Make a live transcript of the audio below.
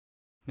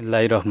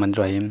বিসমিল্লাহির রহমানির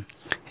রহিম।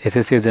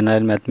 SSC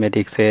general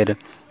ম্যাথমেটিক্সের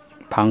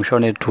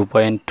ফাংশনের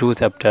 2.2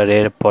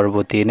 চ্যাপ্টারের পর্ব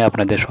 3-এ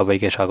আপনাদের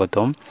সবাইকে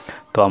স্বাগতম।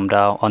 তো আমরা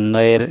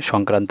অন্বয়ের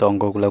সংক্রান্ত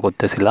অঙ্কগুলো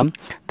করতেছিলাম।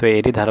 তো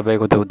এরই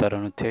ধারাবাহিকতা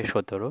উদাহরণ হচ্ছে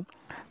 17।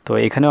 তো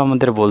এখানেও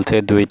আমাদের বলছে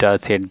দুইটা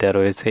সেট দেওয়া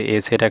রয়েছে, এ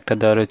সেট একটা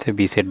দেওয়া রয়েছে,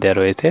 বি সেট দেওয়া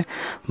রয়েছে।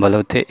 বলা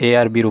হচ্ছে এ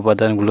আর বির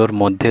উপাদানগুলোর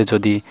মধ্যে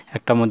যদি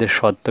একটা আমাদের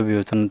শর্ত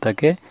বিবেচনা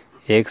থাকে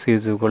x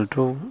is equal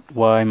to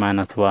Y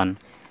minus one,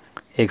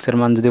 এক্সের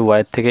মান যদি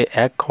ওয়াইয়ের থেকে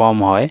 1 কম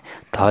হয়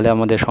তাহলে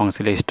আমাদের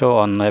সংশ্লিষ্ট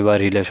অন্বয় বা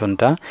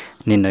রিলেশনটা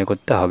নির্ণয়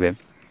করতে হবে।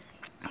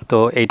 তো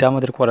এইটা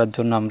আমাদের করার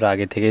জন্য আমরা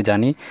আগে থেকে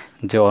জানি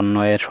যে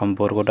অন্বয়ের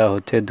সম্পর্কটা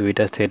হচ্ছে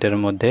দুইটা সেটের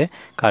মধ্যে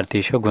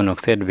কার্তেশীয় গুণক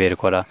সেট বের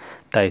করা।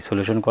 তাই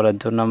সলিউশন করার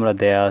জন্য আমরা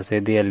দেয়া আছে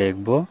দিয়ে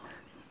লিখব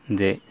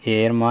যে এ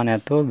এর মান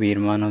এত, বির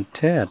মান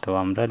হচ্ছে এত,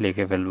 আমরা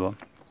লিখে ফেলব।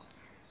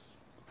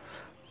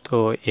 তো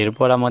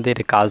এরপর আমাদের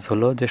কাজ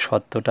হলো যে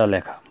সত্যটা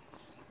লেখা।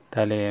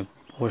 তাহলে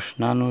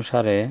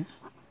প্রশ্নানুসারে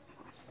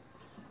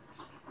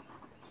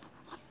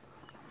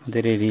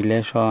আমাদের এই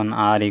রিলেশন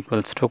আর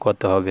ইকুয়ালস টু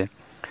কত হবে।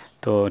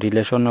 তো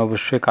রিলেশন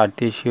অবশ্যই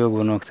কার্তেশীয়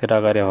গুণক সেট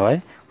আকারে হয়,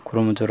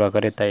 ক্রমজোড়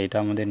আকারে, তাই এটা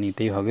আমাদের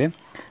নিতেই হবে।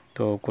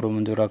 তো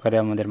ক্রমজোড় আকারে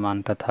আমাদের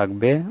মানটা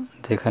থাকবে,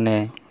 যেখানে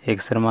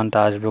এক্সের মানটা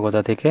আসবে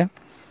কোথা থেকে,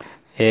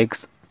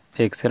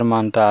 এক্সের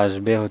মানটা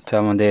আসবে হচ্ছে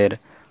আমাদের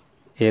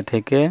এ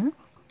থেকে,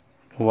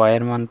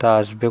 ওয়াইয়ের মানটা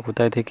আসবে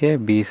কোথায় থেকে,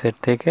 বি সেট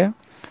থেকে,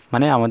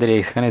 মানে আমাদের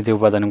এখানে যে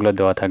উপাদানগুলো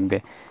দেওয়া থাকবে,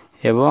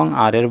 এবং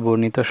আর এর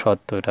বর্ণিত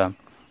সত্যটা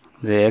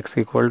যে x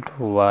equal to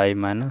Y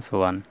minus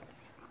one,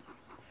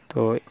 তো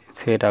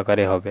সেট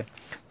আকারে হবে।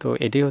 তো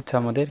এটি হচ্ছে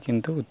আমাদের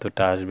কিন্তু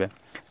উত্তরটা আসবে।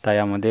 তাই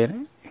আমাদের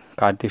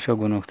কার্তেশীয়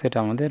গুণক সেট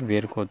আমাদের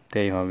বের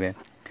করতেই হবে।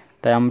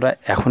 তাই আমরা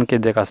এখনকে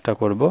যে কাজটা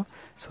করব,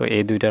 সো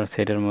এই দুইটার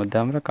সেটের মধ্যে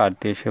আমরা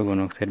কার্তেশীয়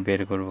গুণক সেট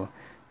বের করব,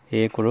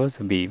 এ ক্রস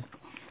বি।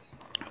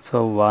 সো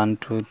 1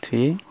 2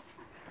 3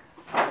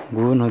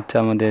 গুণ হচ্ছে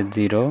আমাদের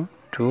 0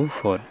 2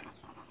 4।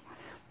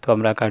 তো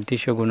আমরা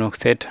কার্তেশীয় গুণক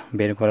সেট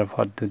বের করার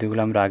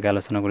পদ্ধতিগুলো আমরা আগে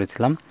আলোচনা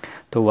করেছিলাম।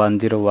 তো 1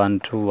 0 1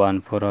 2 1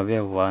 4 হবে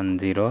 1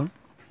 0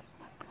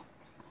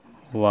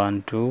 1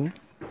 2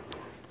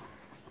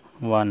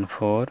 1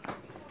 4।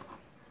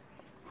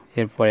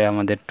 এরপরে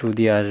আমাদের 2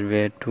 দিয়ে আসবে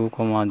 2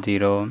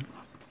 0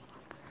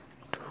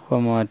 2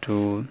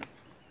 2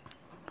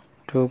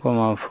 2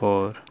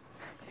 4।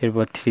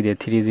 এরপর 3 দিয়ে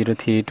 3 0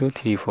 3 2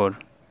 3 4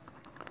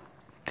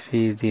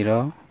 3 0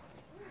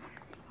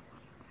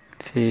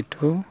 3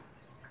 2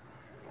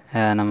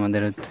 অ্যান্ড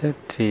আমাদের হচ্ছে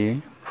 3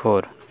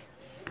 4।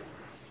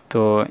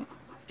 তো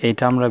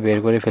এইটা আমরা বের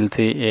করে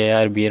ফেলছি এ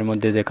আর বি এর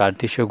মধ্যে যে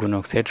কার্তেশীয়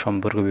গুণক সেট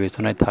সম্পর্ক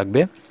বিবেচনায়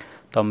থাকবে,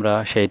 তো আমরা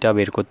সেইটা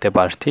বের করতে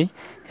পারছি।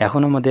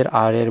 এখন আমাদের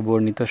আর এর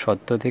বর্ণিত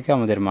সত্য থেকে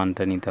আমাদের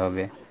মানটা নিতে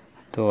হবে।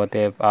 তো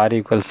অতএব আর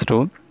ইকুয়ালস টু,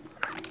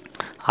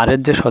 আর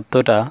এর যে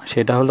সত্যটা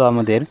সেটা হলো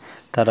আমাদের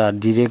তারা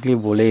ডিরেক্টলি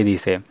বলেই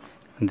দিছে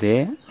যে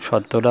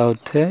সত্যটা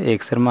হচ্ছে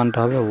এক্সের মানটা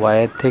হবে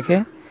ওয়াইয়ের থেকে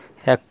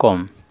 1 কম,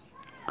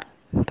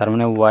 তার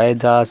মানে ওয়াই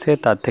যা আছে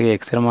তার থেকে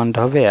এক্সের মানটা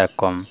হবে 1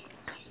 কম।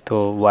 তো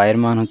ওয়াইয়ের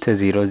মান হচ্ছে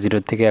 0, 0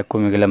 থেকে 1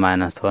 কমে গেলে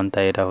 -1,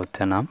 তাই এটা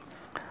হচ্ছে না।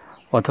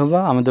 অথবা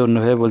আমাদের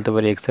অন্যভাবে বলতে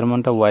পারি এক্সের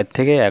মানটা ওয়াইয়ের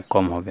থেকে 1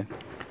 কম হবে।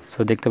 সো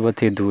দেখতে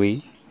পাচ্ছি 2,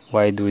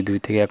 ওয়াই 2, 2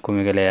 থেকে 1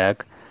 কমে গেলে 1,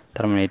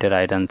 তার মানে এটা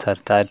রাইট আনসার।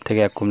 4 থেকে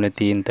 1 কমলে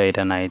 3, তাই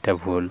এটা না, এটা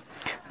ভুল।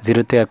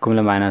 0 থেকে 1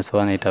 কমলে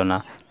 -1, এটাও না।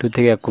 2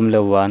 থেকে 1 কমলে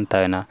 1,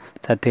 তাই না।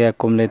 4 থেকে 1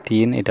 কমলে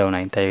 3, এটাও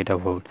নাই, তাই এটা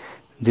ভুল।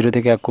 0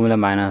 থেকে 1 কমলে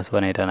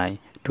 -1, এটা নাই।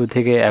 2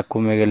 থেকে 1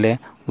 কমে গেলে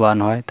 1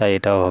 হয়, তাই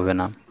এটাও হবে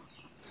না।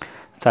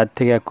 4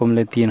 থেকে 1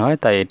 কমলে 3 হয়,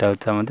 তাই এটা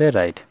হচ্ছে আমাদের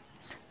রাইট।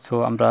 সো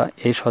আমরা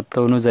এই সত্য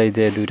অনুযায়ী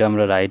যে দুইটা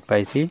আমরা রাইট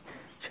পাইছি,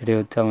 সেটি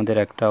হচ্ছে আমাদের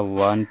একটা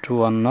 1 2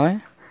 অন্বয়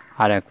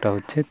আর একটা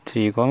হচ্ছে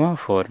 3,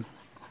 4।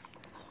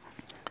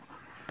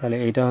 তাহলে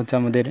এইটা হচ্ছে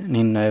আমাদের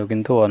নির্ণয়,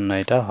 কিন্তু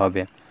অন্যয়টা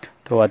হবে।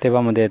 তো অতএব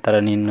আমাদের তারা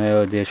নির্ণয়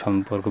যে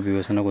সম্পর্ক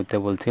বিবেচনা করতে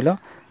বলছিল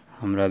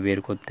আমরা বের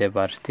করতে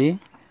পারছি,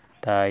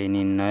 তাই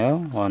নির্ণয়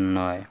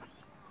অন্যয়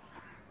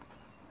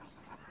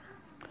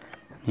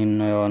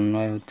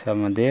হচ্ছে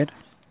আমাদের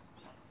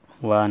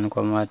 1,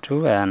 2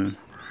 and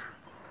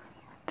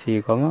 3,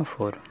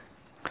 4।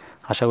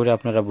 আশা করি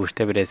আপনারা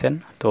বুঝতে পেরেছেন।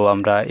 তো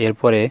আমরা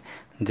এরপরে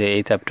যে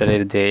এই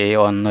চ্যাপ্টারের যে এই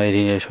অন্যয়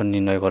রিলেশন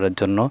নির্ণয় করার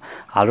জন্য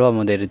আরও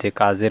আমাদের যে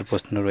কাজের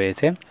প্রশ্ন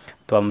রয়েছে,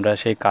 তো আমরা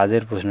সেই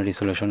কাজের প্রশ্নটি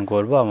সলিউশন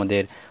করব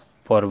আমাদের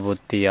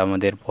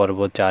পর্ব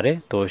 4-এ।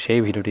 তো সেই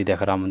ভিডিওটি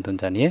দেখার আমন্ত্রণ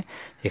জানিয়ে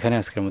এখানে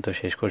আজকের মতো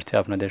শেষ করছি,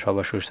 আপনাদের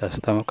সবার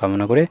সুস্বাস্থ্য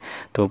কামনা করে।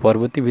 তো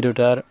পরবর্তী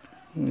ভিডিওটার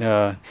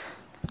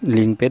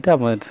লিঙ্ক পেতে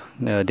আমার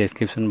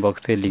ডেসক্রিপশন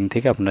বক্সের লিঙ্ক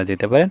থেকে আপনারা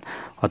যেতে পারেন,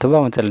 অথবা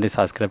আমার চ্যানেলটি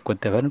সাবস্ক্রাইব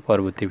করতে পারেন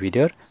পরবর্তী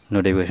ভিডিওর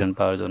নোটিফিকেশন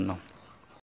পাওয়ার জন্য।